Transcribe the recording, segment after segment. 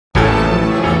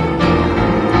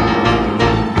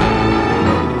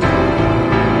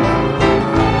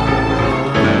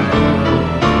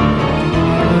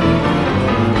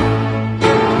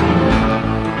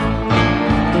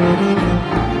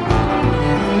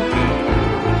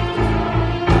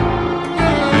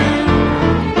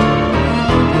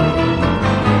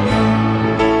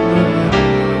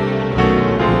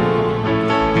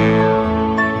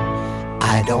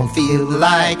feel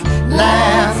like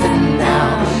laughing now.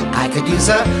 I could use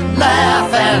a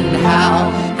laugh, and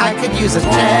how I could use a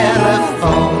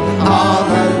telephone all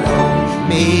alone,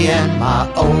 me and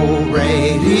my old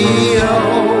radio.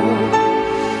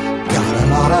 Got a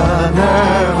lot of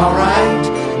nerve, alright,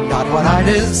 not what I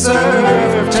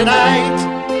deserve tonight.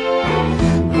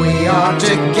 We ought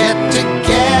to get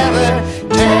together,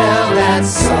 tell that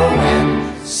so and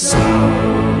so.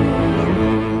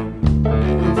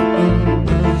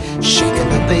 Shaking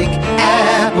the big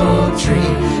apple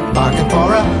tree, barking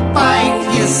for a bite,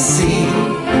 you see.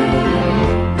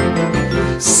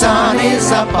 Sun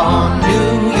is up on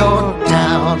New York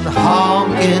town,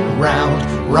 honking round,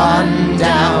 run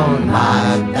down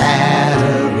my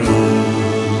battery.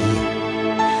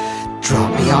 Drop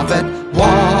me off at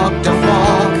Walk to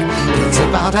Walk, it's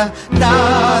about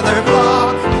another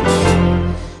block,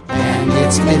 and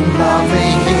it's been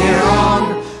lovely here on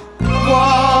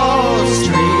Wall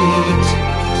Street.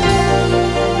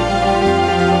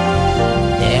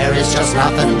 There is just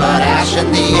nothing but ash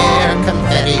in the air,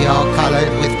 confetti all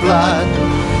colored with blood,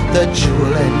 the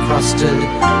jewel-encrusted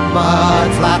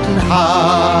mud-flattened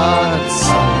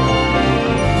Hudson.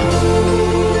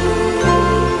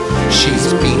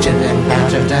 She's beaten and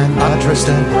battered and buttressed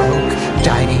and broke,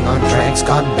 dining on dregs,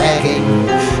 gone begging,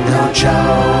 no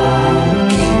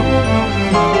joking.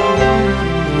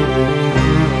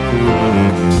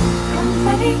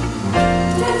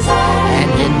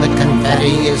 And in the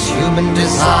confetti is human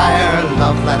desire,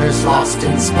 love letters lost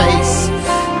in space,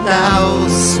 now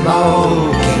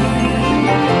smoking.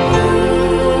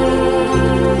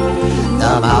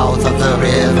 The mouth of the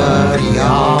river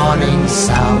yawning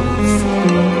south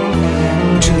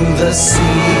to the sea.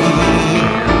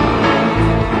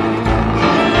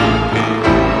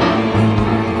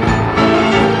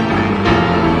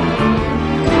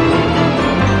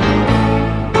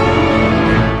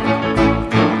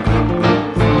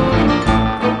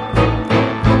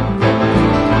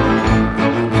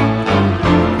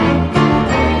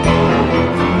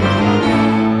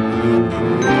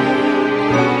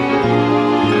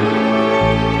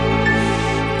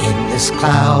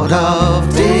 Cloud of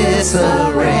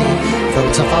disarray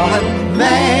floats a fallen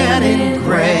man in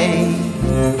gray.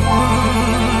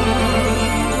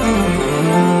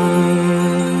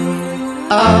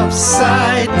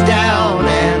 Upside down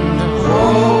and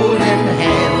holding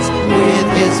hands with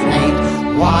his mate.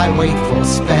 Why wait for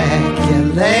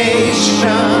speculation?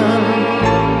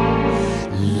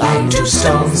 Like two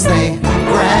stones they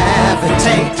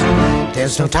gravitate.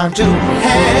 There's no time to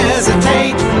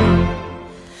hesitate,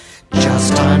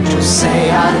 just time to say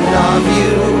I love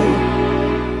you.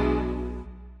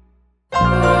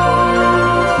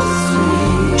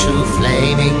 Two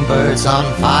flaming birds on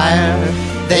fire,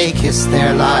 they kiss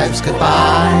their lives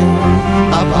goodbye.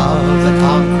 Above the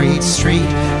concrete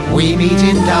street, we meet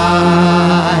in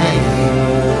dying.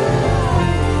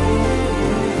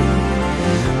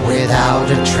 Without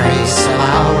a trace of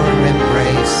our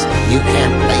embrace, you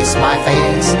can't place my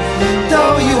face,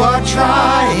 though you are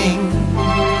trying.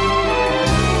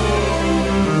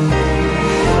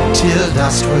 Till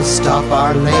dust will stop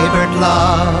our labored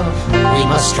love, we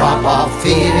must drop off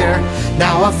fear,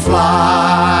 now a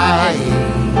flying.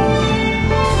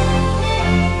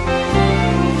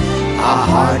 A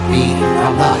heartbeat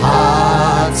from the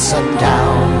Hudson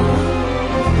down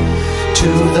to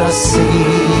the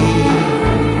sea.